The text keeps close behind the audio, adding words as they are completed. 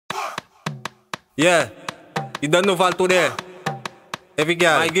Yeah, you don't know Val today. Every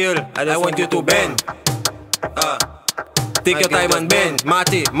girl, my girl, I want you to bend. Take your time and bend.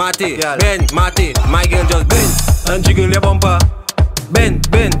 Mati, bend, Mati. My girl, just bend and jiggle your bumper. Bend,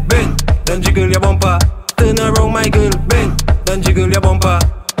 then jiggle your bumper. Turn around, my girl, bend, then jiggle your bumper.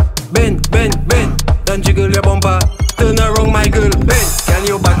 Bend, then jiggle your bumper. Turn around, my girl, bend. Can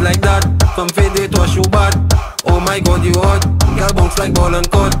you bad like that? From fade it was you bad. Oh my God, you hot. Girl bounce like ball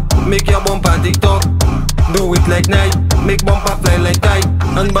and cut. Make your bumper TikTok. Do it like night. Make bumper fly like kite.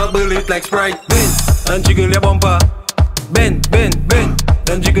 And bubble it like Sprite. Bend and jiggle your bumper. Bend, then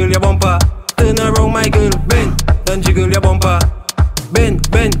jiggle your bumper. Turn around, my girl, bend, then jiggle your bumper. Bend,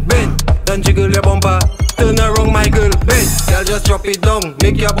 then jiggle your bumper. Turn around, my girl, bend. Girl, just drop it down.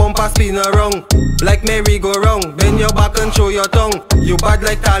 Make your bumper spin around like merry-go-round. Bend your back and show your tongue. You bad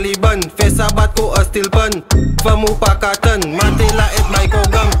like Taliban. Fesa bat ko a still pun. Famu pakatan. Matela et my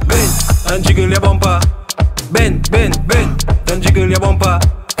kogam. Bend and jiggle your bumper. Bend, then jiggle your bumper.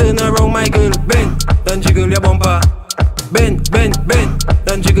 Turn around, my girl, bend, then jiggle your bumper. Bend, then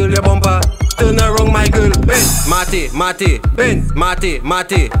jiggle your bumper. Turn around, my girl, bend. Mati, bend. Bend, Mati,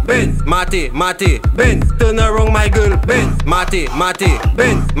 bend. Turn around, my girl, bend. Mati, bend.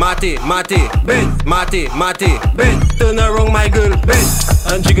 Bend, Mati, bend. Turn around, my girl, bend.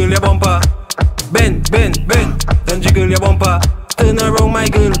 And jiggle your bumper. Bend, then jiggle your bumper. Turn around, my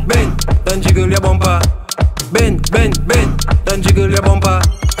girl, bend, then jiggle your bumper. Bend, then jiggle your bumper.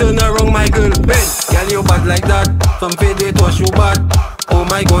 Turn around, my girl, bend. Girl, you bad like that. From fade it was you bad. Oh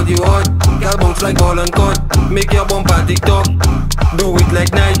my God, you hot. Girl bounce like ball and cut. Make your bumper TikTok. Do it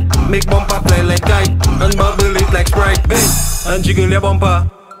like night. Make bumper fly like kite. And bubble it like Sprite. Bend and jiggle your bumper.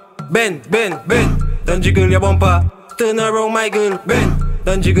 Bend, then jiggle your bumper. Turn around, my girl, bend,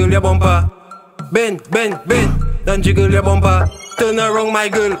 then jiggle your bumper. Bend, then jiggle your bumper. Turn around, my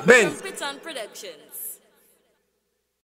girl, bend. Productions.